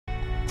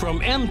From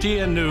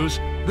MTN News,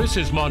 this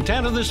is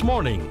Montana This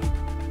Morning.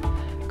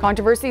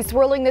 Controversy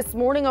swirling this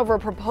morning over a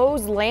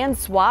proposed land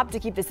swap to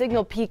keep the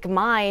Signal Peak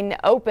mine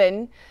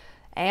open.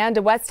 And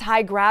a West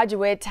High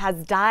graduate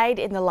has died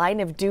in the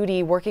line of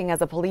duty working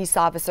as a police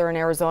officer in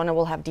Arizona.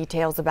 We'll have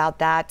details about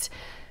that.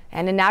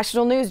 And in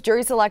national news,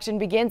 jury selection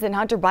begins in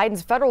Hunter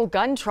Biden's federal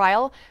gun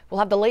trial. We'll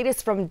have the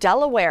latest from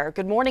Delaware.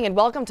 Good morning and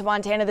welcome to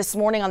Montana This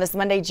Morning on this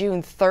Monday,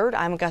 June 3rd.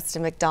 I'm Augusta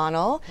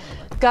McDonnell.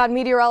 Got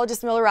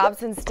meteorologist Miller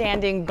Robson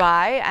standing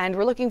by, and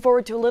we're looking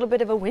forward to a little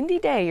bit of a windy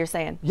day, you're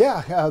saying?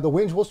 Yeah, the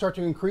winds will start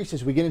to increase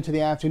as we get into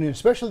the afternoon,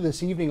 especially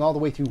this evening all the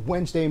way through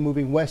Wednesday,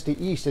 moving west to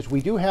east, as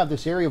we do have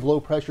this area of low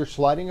pressure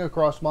sliding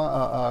across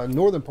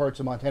northern parts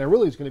of Montana.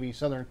 Really, it's going to be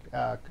southern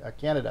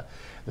Canada.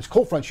 This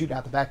cold front shooting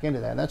out the back end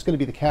of that, and that's going to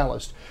be the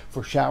catalyst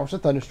for showers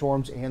and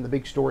thunderstorms, and the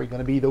big story going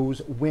to be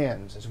those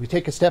winds. As we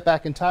take a step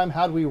back in time,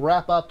 how do we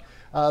wrap up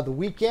the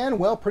weekend?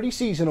 Well, pretty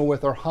seasonal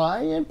with our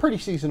high and pretty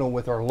seasonal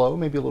with our low,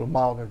 maybe a little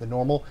milder than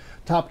normal.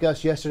 Top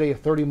gust yesterday of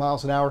 30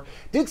 miles an hour.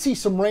 Did see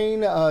some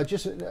rain,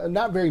 just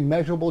not very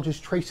measurable,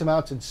 just trace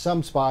amounts in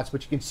some spots,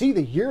 but you can see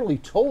the yearly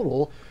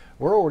total.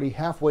 We're already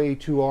halfway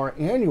to our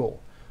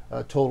annual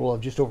total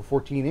of just over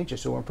 14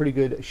 inches, so we're in pretty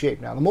good shape.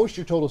 Now, the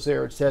moisture totals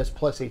there, it says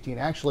plus 18.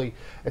 Actually,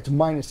 it's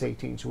minus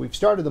 18. So we've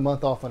started the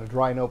month off on a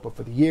dry note, but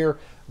for the year,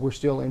 we're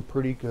still in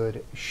pretty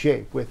good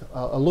shape with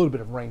a little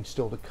bit of rain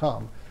still to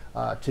come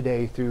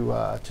today through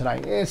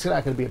tonight. It's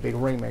not going to be a big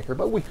rainmaker,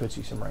 but we could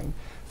see some rain.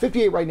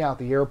 58 right now at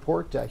the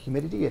airport,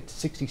 humidity at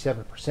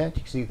 67%. You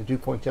can see the dew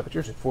point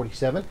temperatures at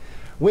 47.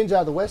 Winds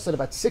out of the west at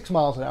about 6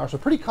 miles an hour, so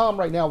pretty calm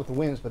right now with the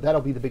winds, but that'll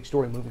be the big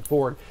story moving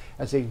forward,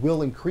 as they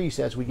will increase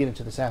as we get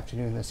into this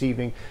afternoon, this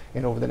evening,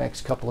 and over the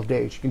next couple of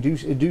days. You can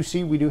do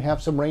see we do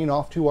have some rain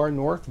off to our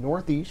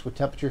northeast with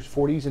temperatures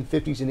 40s and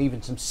 50s and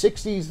even some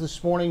 60s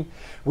this morning.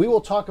 We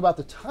will talk about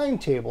the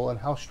timetable and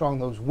how strong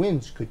those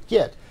winds could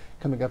get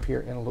coming up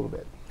here in a little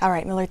bit. All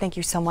right, Miller, thank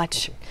you so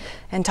much.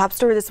 And top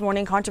story this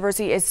morning,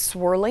 controversy is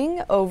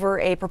swirling over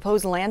a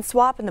proposed land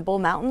swap in the Bull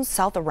Mountains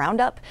south of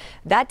Roundup.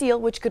 That deal,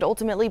 which could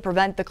ultimately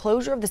prevent the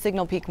closure of the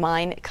Signal Peak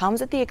mine,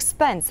 comes at the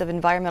expense of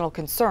environmental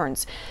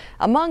concerns.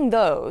 Among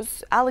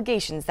those,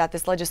 allegations that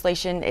this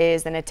legislation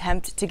is an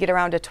attempt to get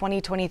around a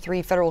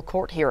 2023 federal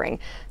court hearing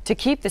to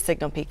keep the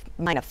Signal Peak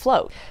mine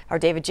afloat. Our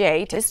David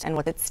J. and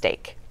what's at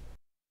stake.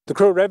 The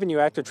Crow Revenue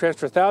Act would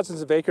transfer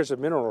thousands of acres of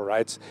mineral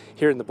rights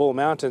here in the Bull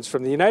Mountains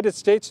from the United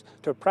States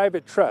to a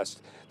private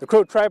trust. The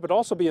Crow tribe would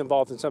also be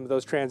involved in some of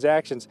those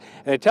transactions,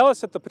 and they tell us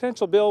that the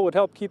potential bill would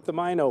help keep the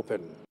mine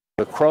open.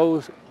 The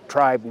Crow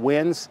tribe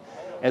wins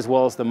as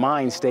well as the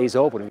mine stays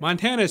open.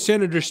 Montana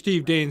Senator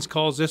Steve Daines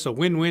calls this a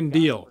win-win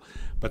deal,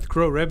 but the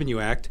Crow Revenue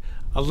Act,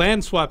 a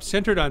land swap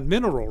centered on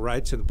mineral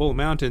rights in the Bull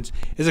Mountains,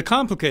 is a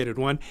complicated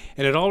one,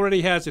 and it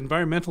already has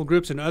environmental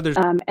groups and others.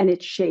 And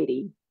it's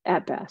shady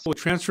at best. Will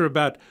transfer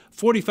about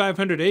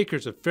 4,500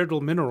 acres of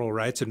federal mineral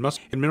rights and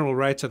mineral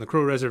rights on the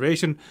Crow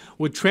Reservation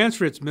would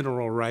transfer its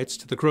mineral rights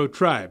to the Crow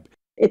tribe.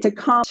 It's a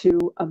comp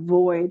to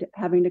avoid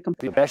having to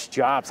compete. The best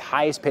jobs,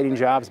 highest paying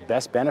jobs,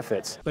 best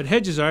benefits. But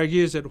Hedges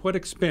argues at what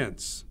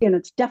expense? And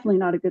it's definitely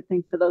not a good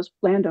thing for those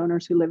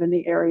landowners who live in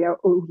the area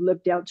or who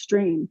live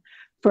downstream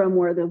from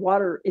where the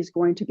water is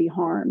going to be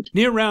harmed.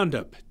 Near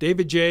Roundup,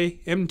 David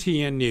J.,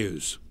 MTN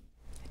News.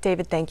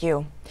 David, thank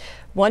you.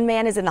 One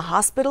man is in the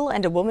hospital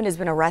and a woman has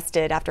been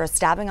arrested after a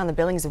stabbing on the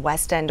Billings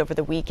West End over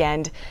the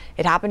weekend.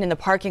 It happened in the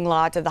parking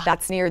lot of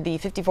that's near the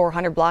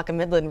 5400 block of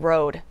Midland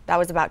Road. That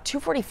was about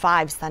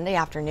 2:45 Sunday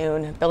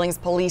afternoon. Billings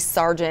Police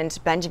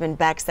Sergeant Benjamin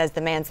Beck says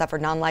the man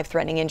suffered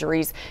non-life-threatening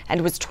injuries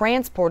and was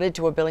transported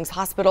to a Billings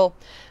hospital.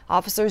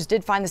 Officers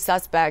did find the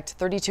suspect,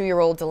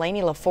 32-year-old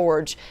Delaney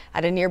LaForge,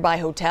 at a nearby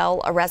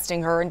hotel,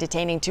 arresting her and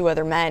detaining 2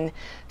 other men.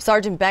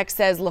 Sergeant Beck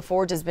says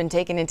LaForge has been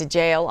taken into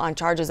jail on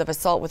charges of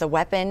assault with a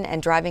weapon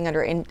and driving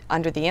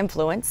under the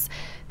influence.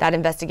 That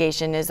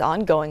investigation is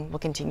ongoing. We'll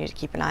continue to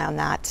keep an eye on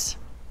that.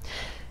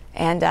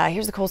 And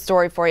here's a cool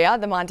story for you.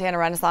 The Montana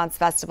Renaissance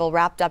Festival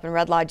wrapped up in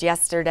Red Lodge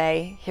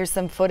yesterday. Here's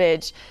some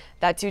footage.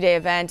 That 2-day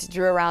event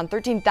drew around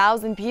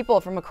 13,000 people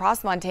from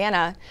across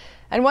Montana.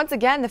 And once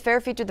again, the fair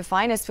featured the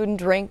finest food and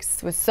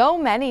drinks, with so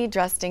many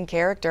dressed in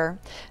character.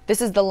 This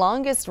is the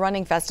longest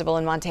running festival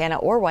in Montana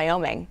or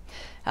Wyoming.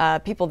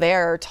 People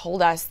there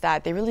told us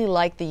that they really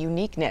like the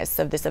uniqueness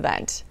of this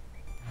event.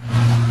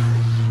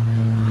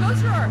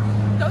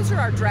 Those are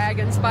our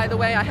dragons, by the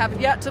way. I have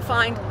yet to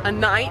find a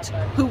knight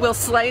who will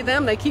slay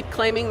them. They keep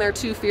claiming they're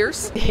too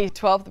fierce. The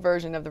 12th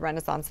version of the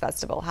Renaissance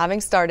Festival, having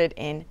started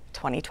in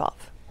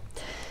 2012.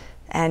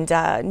 And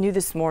new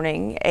this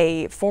morning,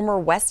 a former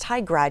West High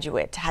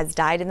graduate has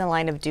died in the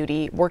line of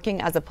duty working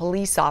as a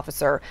police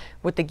officer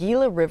with the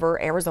Gila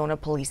River, Arizona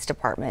Police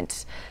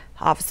Department.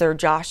 Officer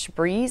Josh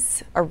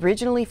Breeze,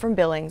 originally from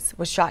Billings,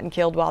 was shot and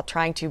killed while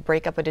trying to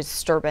break up a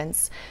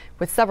disturbance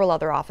with several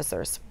other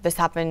officers. This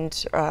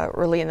happened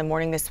early in the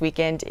morning this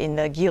weekend in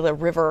the Gila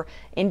River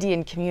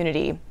Indian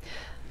community.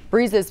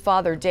 Breeze's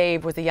father,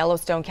 Dave, was a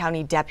Yellowstone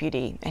County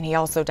deputy, and he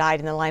also died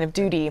in the line of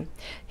duty.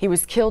 He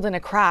was killed in a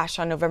crash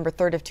on November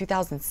 3rd of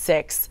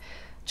 2006.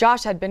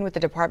 Josh had been with the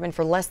department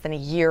for less than a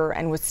year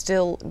and was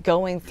still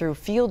going through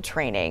field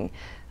training.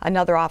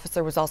 Another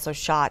officer was also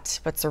shot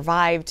but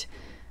survived.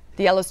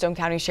 The Yellowstone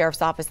County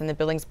Sheriff's Office and the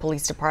Billings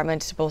Police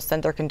Department both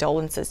sent their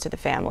condolences to the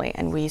family,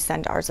 and we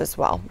send ours as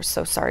well. We're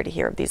so sorry to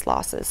hear of these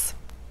losses.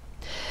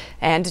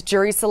 And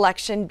jury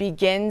selection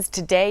begins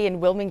today in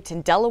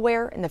Wilmington,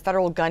 Delaware, in the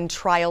federal gun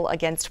trial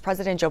against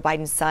President Joe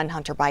Biden's son,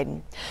 Hunter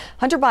Biden.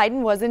 Hunter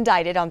Biden was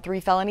indicted on 3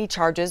 felony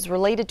charges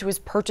related to his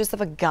purchase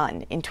of a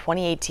gun in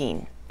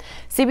 2018.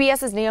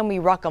 CBS's Naomi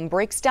Ruckham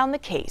breaks down the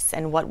case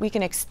and what we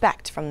can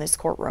expect from this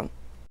courtroom.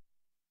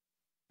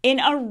 In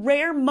a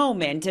rare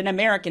moment in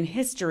American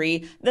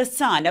history, the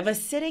son of a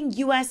sitting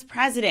U.S.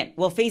 president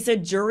will face a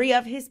jury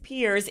of his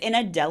peers in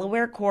a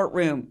Delaware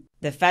courtroom.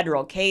 The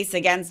federal case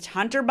against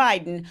Hunter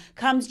Biden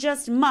comes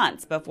just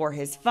months before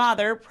his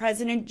father,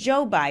 President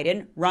Joe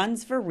Biden,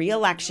 runs for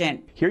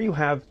re-election. Here you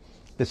have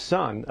the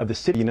son of the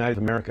city of United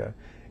America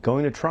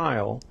going to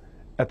trial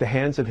at the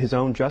hands of his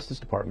own Justice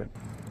Department.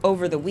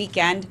 Over the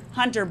weekend,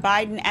 Hunter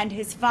Biden and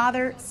his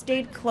father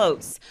stayed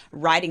close,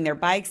 riding their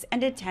bikes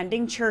and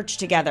attending church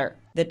together.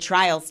 The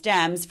trial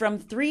stems from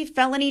 3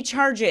 felony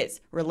charges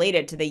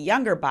related to the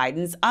younger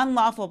Biden's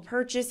unlawful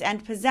purchase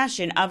and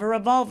possession of a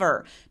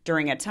revolver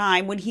during a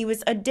time when he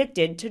was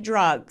addicted to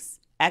drugs.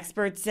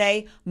 Experts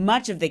say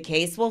much of the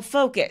case will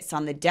focus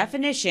on the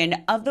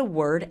definition of the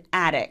word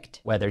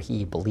addict. Whether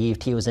he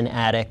believed he was an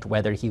addict,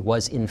 whether he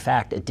was in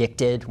fact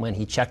addicted when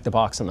he checked the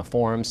box on the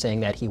form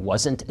saying that he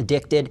wasn't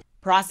addicted.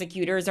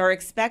 Prosecutors are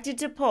expected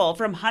to pull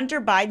from Hunter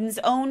Biden's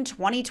own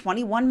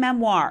 2021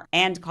 memoir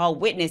and call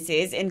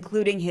witnesses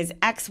including his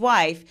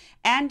ex-wife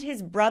and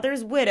his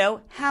brother's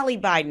widow, Hallie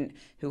Biden,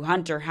 who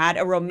Hunter had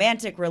a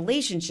romantic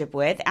relationship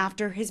with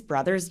after his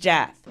brother's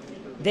death.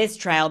 This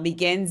trial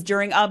begins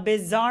during a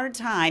bizarre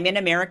time in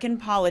American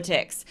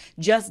politics,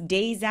 just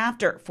days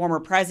after former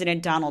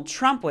President Donald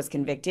Trump was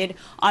convicted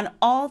on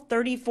all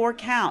 34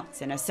 counts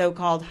in a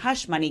so-called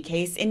hush money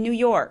case in New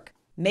York,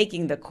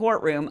 making the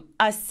courtroom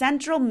a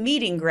central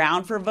meeting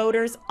ground for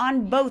voters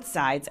on both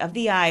sides of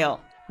the aisle.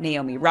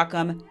 Naomi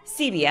Ruckham,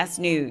 CBS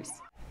News.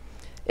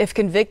 If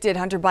convicted,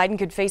 Hunter Biden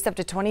could face up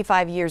to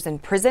 25 years in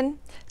prison.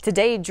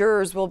 Today,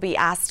 jurors will be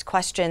asked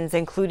questions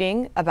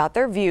including about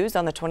their views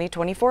on the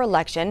 2024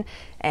 election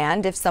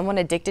and if someone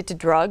addicted to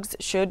drugs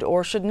should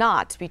or should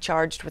not be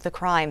charged with a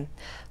crime.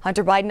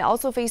 Hunter Biden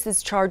also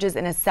faces charges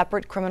in a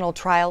separate criminal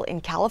trial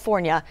in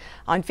California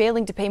on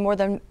failing to pay more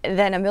than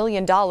 $1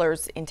 million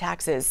in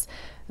taxes.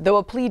 Though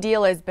a plea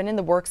deal has been in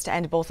the works to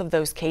end both of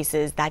those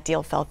cases, that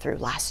deal fell through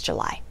last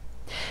July.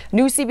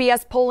 New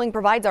CBS polling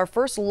provides our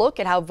first look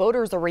at how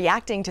voters are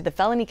reacting to the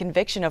felony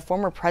conviction of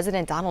former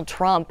President Donald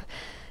Trump.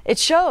 It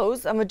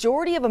shows a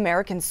majority of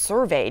Americans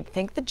surveyed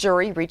think the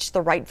jury reached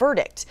the right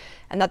verdict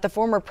and that the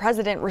former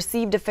president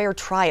received a fair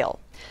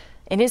trial.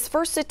 In his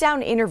first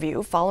sit-down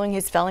interview following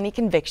his felony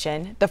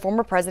conviction, the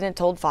former president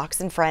told Fox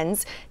and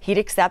Friends he'd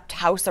accept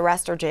house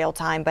arrest or jail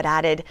time, but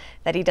added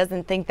that he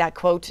doesn't think that,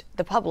 quote,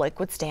 the public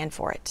would stand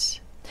for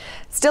it.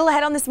 Still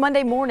ahead on this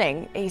Monday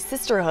morning, a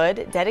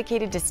sisterhood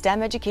dedicated to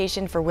STEM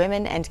education for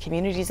women and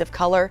communities of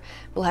color.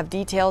 We'll have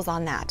details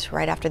on that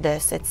right after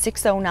this at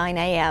 6:09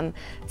 a.m.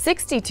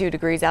 62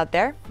 degrees out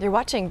there. You're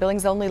watching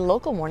Billings' only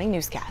local morning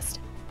newscast.